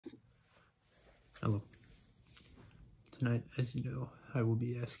Hello. Tonight, as you know, I will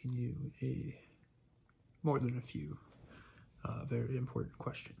be asking you more than a few very important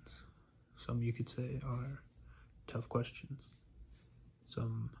questions. Some you could say are tough questions.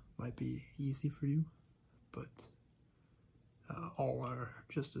 Some might be easy for you, but all are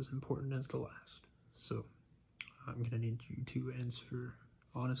just as important as the last. So I'm going to need you to answer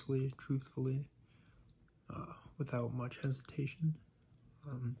honestly, truthfully, without much hesitation.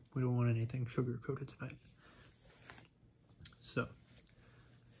 We don't want anything sugar-coated tonight. So,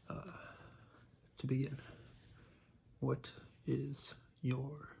 to begin, what is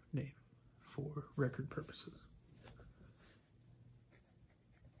your name for record purposes?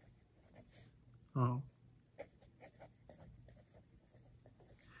 Oh.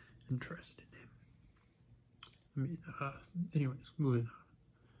 Interesting name. Anyways, moving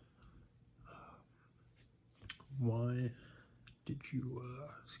on. Why did you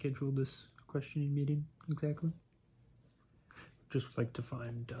schedule this questioning meeting exactly? Just like to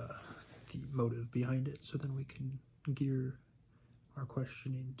find the motive behind it, so then we can gear our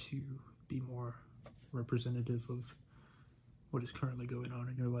questioning to be more representative of what is currently going on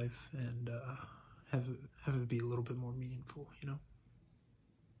in your life, and have it be a little bit more meaningful, you know?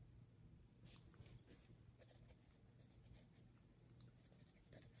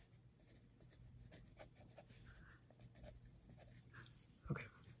 Okay,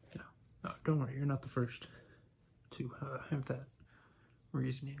 no, don't worry, you're not the first to have that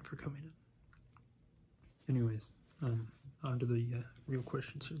reasoning for coming in. Anyways, on to the real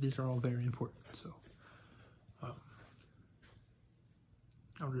questions here. These are all very important, so I'll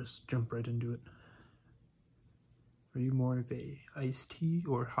just jump right into it. Are you more of a iced tea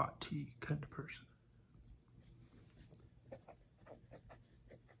or hot tea kind of person?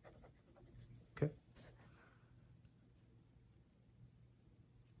 Okay.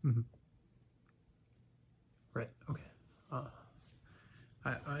 Right, okay.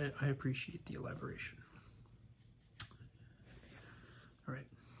 I appreciate the elaboration. Alright.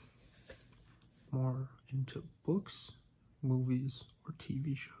 More into books, movies, or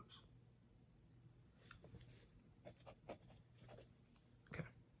TV shows? Okay.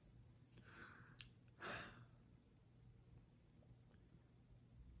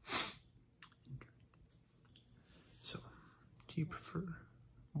 So, do you prefer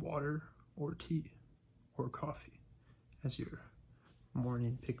water or tea or coffee as your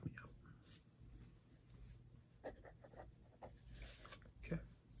morning pick-me-up? Okay.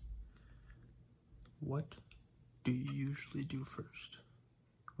 What do you usually do first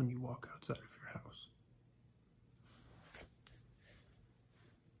when you walk outside of your house?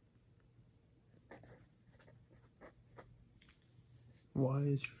 Why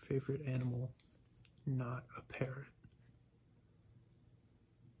is your favorite animal not a parrot?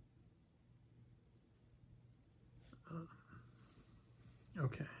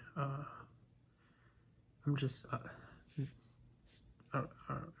 Okay, I'm just,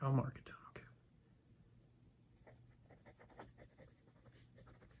 I'll mark it down, okay.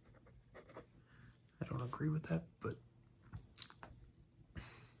 I don't agree with that, but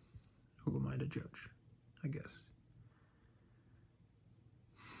who am I to judge, I guess.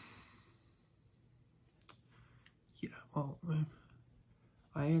 Yeah, well,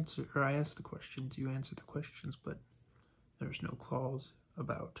 I asked the questions, you answered the questions, but there's no clause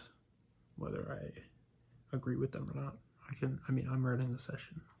about whether I agree with them or not. I'm running the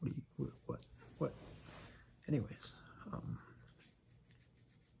session. What? Anyways, I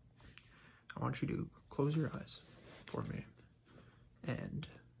want you to close your eyes for me and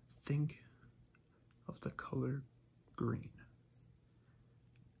think of the color green.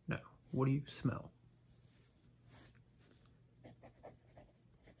 Now, what do you smell?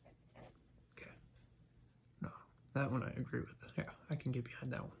 Okay. No, that one I agree with. Yeah, I can get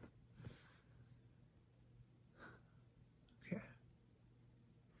behind that one. Okay.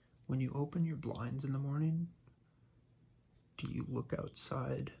 When you open your blinds in the morning, do you look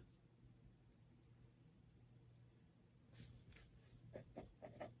outside?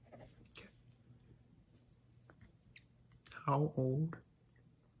 Okay. How old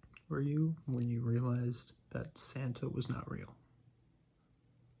were you when you realized that Santa was not real?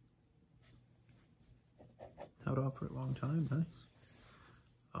 Held off for a long time, nice.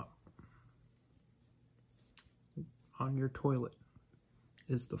 On your toilet,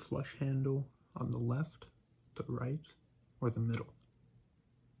 is the flush handle on the left, the right, or the middle?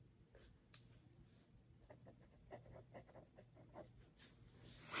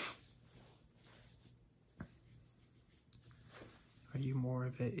 Are you more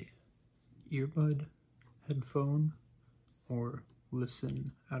of a earbud, headphone, or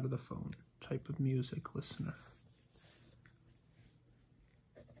listen out of the phone type of music listener?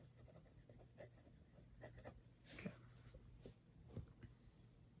 Okay.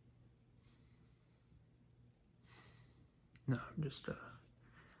 No, I'm just,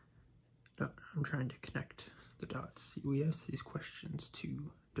 I'm trying to connect the dots. We ask these questions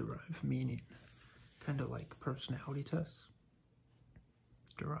to derive meaning, kind of like personality tests.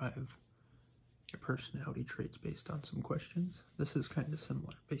 Derive your personality traits based on some questions. This is kind of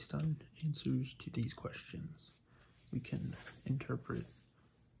similar. Based on answers to these questions, we can interpret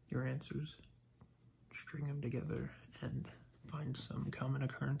your answers, string them together, and find some common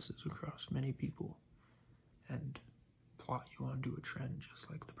occurrences across many people, and plot you onto a trend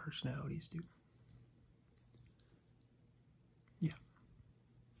just like the personalities do. Yeah.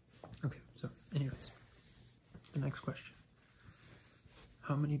 Okay, so anyways, the next question.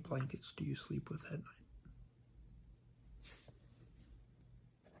 How many blankets do you sleep with at night?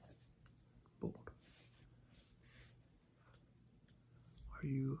 Bold. Are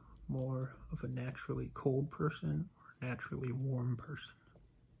you more of a naturally cold person or a naturally warm person?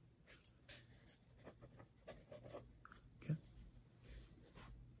 Okay.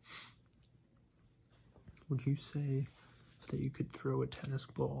 Would you say that you could throw a tennis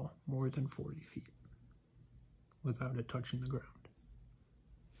ball more than 40 feet without it touching the ground?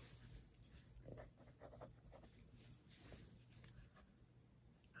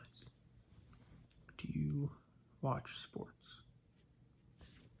 Nice. Do you watch sports?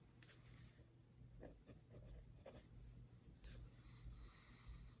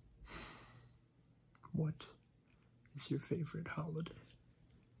 What is your favorite holiday?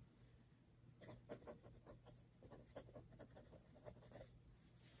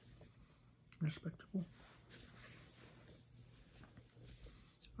 Respectable.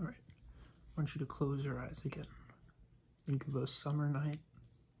 Alright, I want you to close your eyes again. Think of a summer night.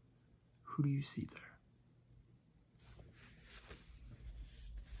 Who do you see there?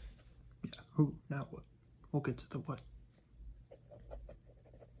 Yeah, who? Now what? We'll get to the what.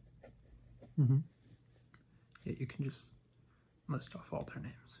 Yeah, you can just list off all their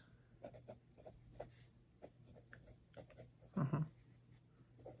names.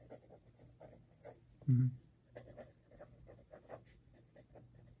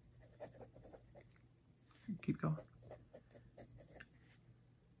 Keep going.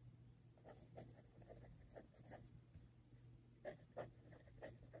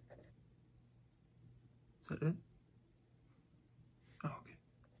 Is that it? Oh, okay.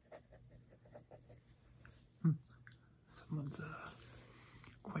 Someone's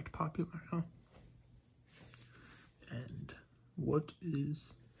quite popular, huh? And what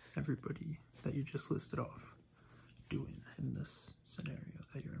is everybody that you just listed off doing in this scenario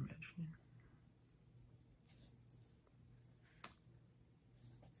that you're imagining?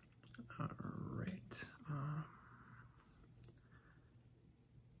 Alright.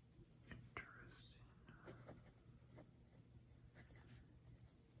 Interesting.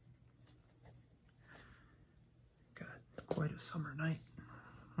 Got quite a summer night.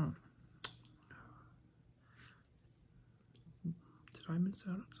 Did I miss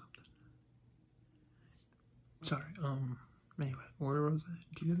out on something? Sorry, anyway, where was I?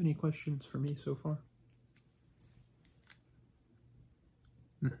 Do you have any questions for me so far?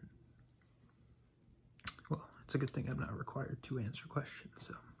 Well, it's a good thing I'm not required to answer questions,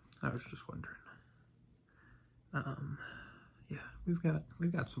 so I was just wondering. Yeah, we've got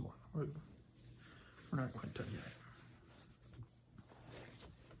some more. We're not quite done yet.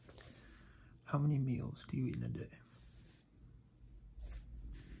 How many meals do you eat in a day?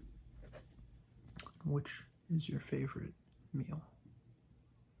 Which is your favorite meal?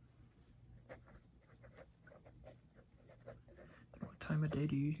 And what time of day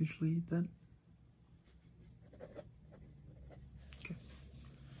do you usually eat then? Okay.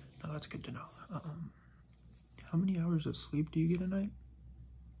 Oh, that's good to know. How many hours of sleep do you get a night?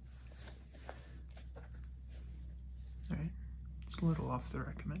 Alright. It's a little off the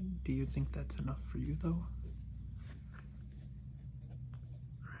recommend. Do you think that's enough for you, though?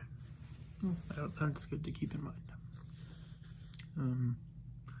 Alright. That's good to keep in mind.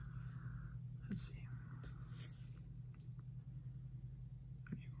 Let's see.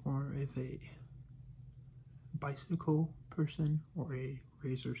 Are you more of a bicycle person or a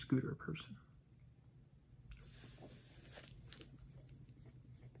razor scooter person?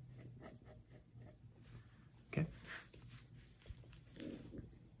 Okay.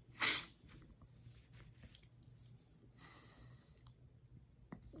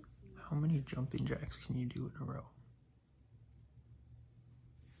 How many jumping jacks can you do in a row?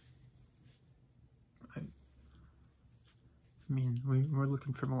 I mean, we're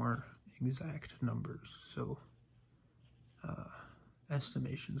looking for more exact numbers, so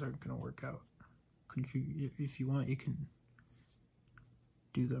estimations aren't going to work out. Could you, if you want, you can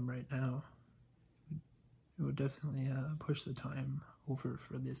do them right now. It would definitely push the time over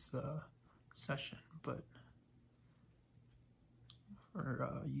for this session, but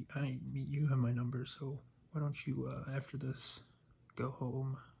you have my number, so why don't you after this go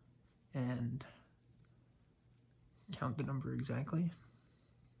home and count the number exactly.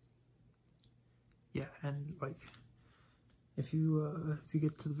 Yeah, and like if you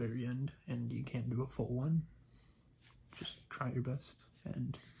get to the very end and you can't do a full one, just try your best,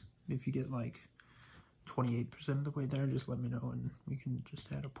 and if you get like 28% of the way there, just let me know and we can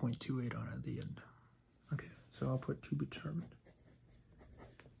just add a 0.28 on it at the end. Okay, so I'll put to be determined.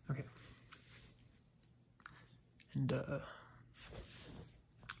 Okay. And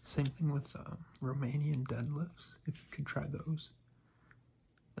same thing with Romanian deadlifts. If you could try those,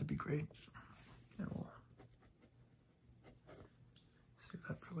 that'd be great. And we'll save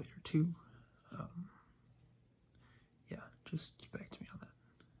that for later too. Yeah, just get back to me on that.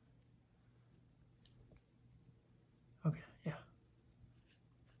 Okay, yeah.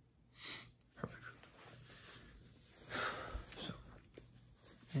 Perfect. So,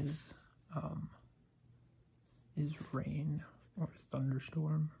 is rain or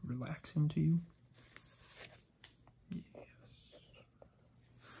thunderstorm relaxing to you? Yes.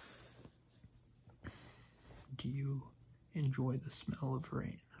 Do you enjoy the smell of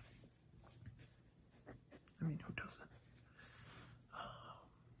rain? I mean, who doesn't?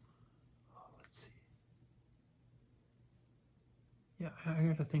 Let's see. Yeah, I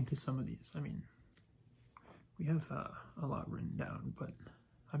gotta think of some of these. I mean, we have a lot written down, but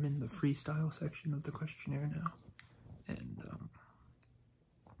I'm in the freestyle section of the questionnaire now, and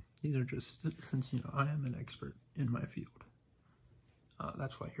these are just, since, you know, I am an expert in my field,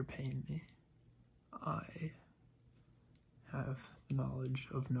 that's why you're paying me. I have the knowledge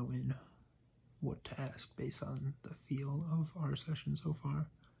of knowing what to ask based on the feel of our session so far,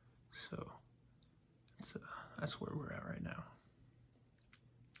 so that's where we're at right now.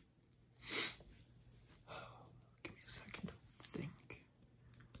 Give me a second to think.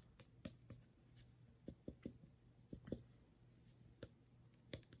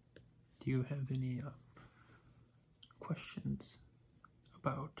 Do you have any questions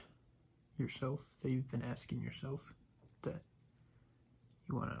about yourself that you've been asking yourself that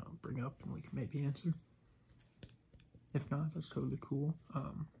you want to bring up and we can maybe answer? If not, that's totally cool.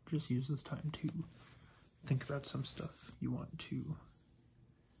 Just use this time to think about some stuff you want to,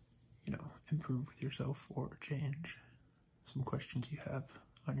 you know, improve with yourself or change. Some questions you have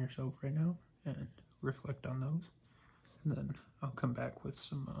on yourself right now, and reflect on those. And then I'll come back with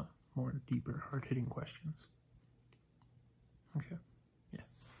some more deeper, hard-hitting questions. Okay? Yeah.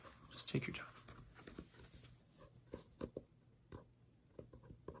 Just take your time.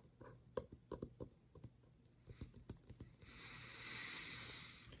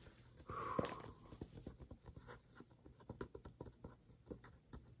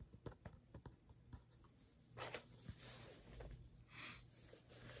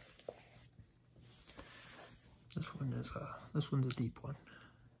 This one's a deep one.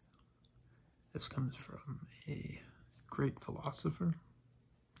 This comes from a great philosopher,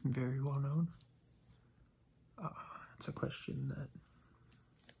 very well known. It's a question that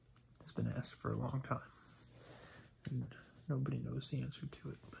has been asked for a long time, and nobody knows the answer to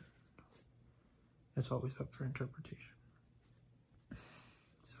it, but it's always up for interpretation.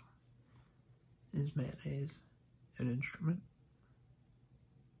 So, is mayonnaise an instrument?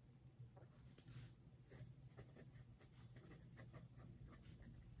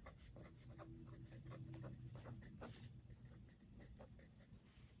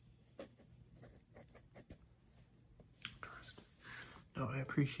 No, I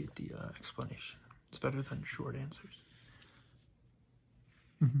appreciate the explanation. It's better than short answers.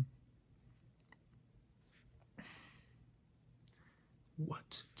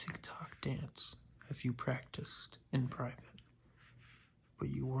 What TikTok dance have you practiced in private, but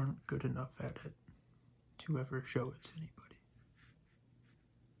you weren't good enough at it to ever show it to anybody?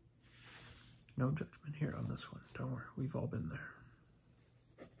 No judgment here on this one. Don't worry, we've all been there.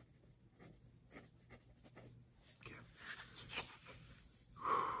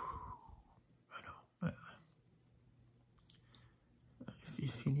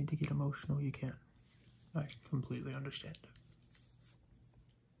 If you need to get emotional, you can. I completely understand.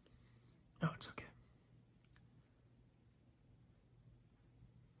 No, it's okay.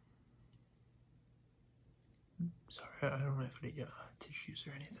 Sorry, I don't have any tissues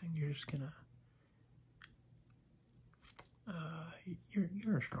or anything. You're just gonna...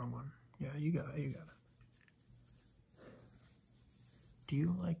 you're a strong one. Yeah, you got it, you got it. Do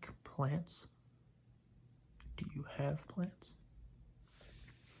you like plants? Do you have plants?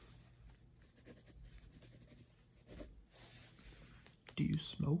 Do you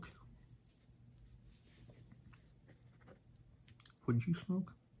smoke? Would you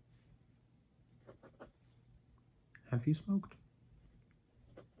smoke? Have you smoked?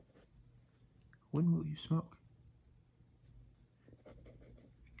 When will you smoke?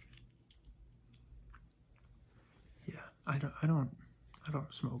 Yeah, I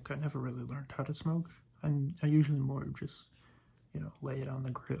don't smoke. I never really learned how to smoke. I usually more just, lay it on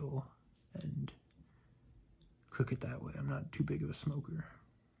the grill and cook it that way. I'm not too big of a smoker,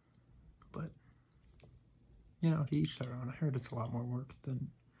 but to each their own. I heard it's a lot more work than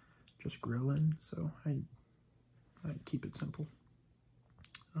just grilling, so I keep it simple.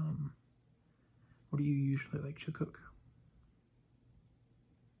 What do you usually like to cook?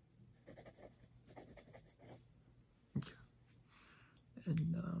 Okay.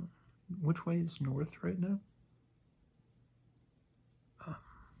 And which way is north right now?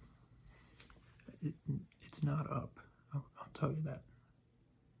 It's not up. I'll tell you that.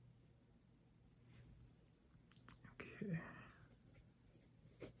 Okay.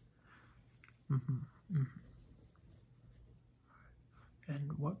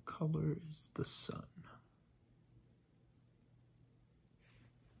 And what color is the sun?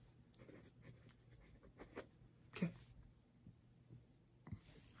 Okay.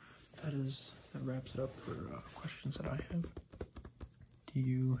 That wraps it up for questions that I have. Do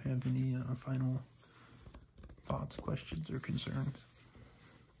you have any final thoughts, questions, or concerns?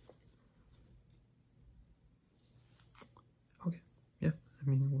 Okay, yeah, I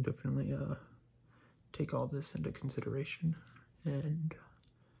mean, we'll definitely take all this into consideration, and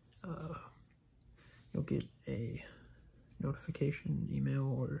you'll get a notification email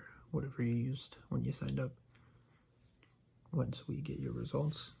or whatever you used when you signed up. Once we get your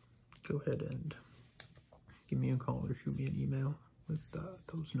results, go ahead and give me a call or shoot me an email with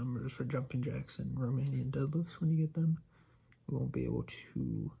those numbers for jumping jacks and Romanian deadlifts when you get them. We won't be able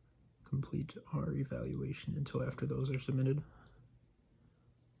to complete our evaluation until after those are submitted.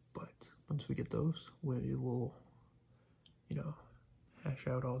 But once we get those, we will, hash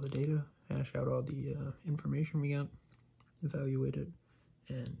out all the data, hash out all the information we got, evaluate it,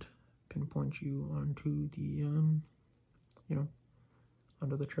 and pinpoint you onto the,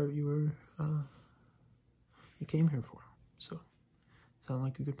 onto the chart you came here for. So, sound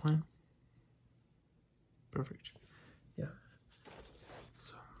like a good plan? Perfect. Yeah.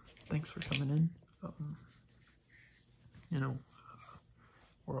 So, thanks for coming in.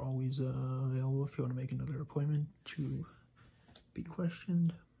 We're always available if you want to make another appointment to be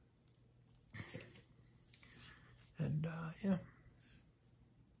questioned. And,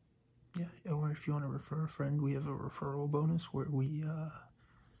 or if you want to refer a friend, we have a referral bonus where we,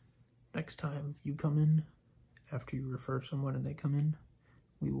 next time you come in, after you refer someone and they come in,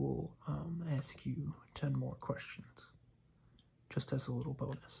 we will ask you 10 more questions, just as a little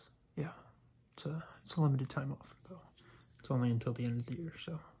bonus. Yeah, it's a limited time offer though. It's only until the end of the year,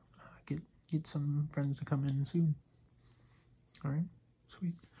 so get some friends to come in soon. All right,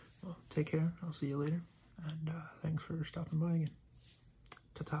 sweet. Well, take care. I'll see you later, and thanks for stopping by again.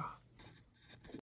 Ta-ta.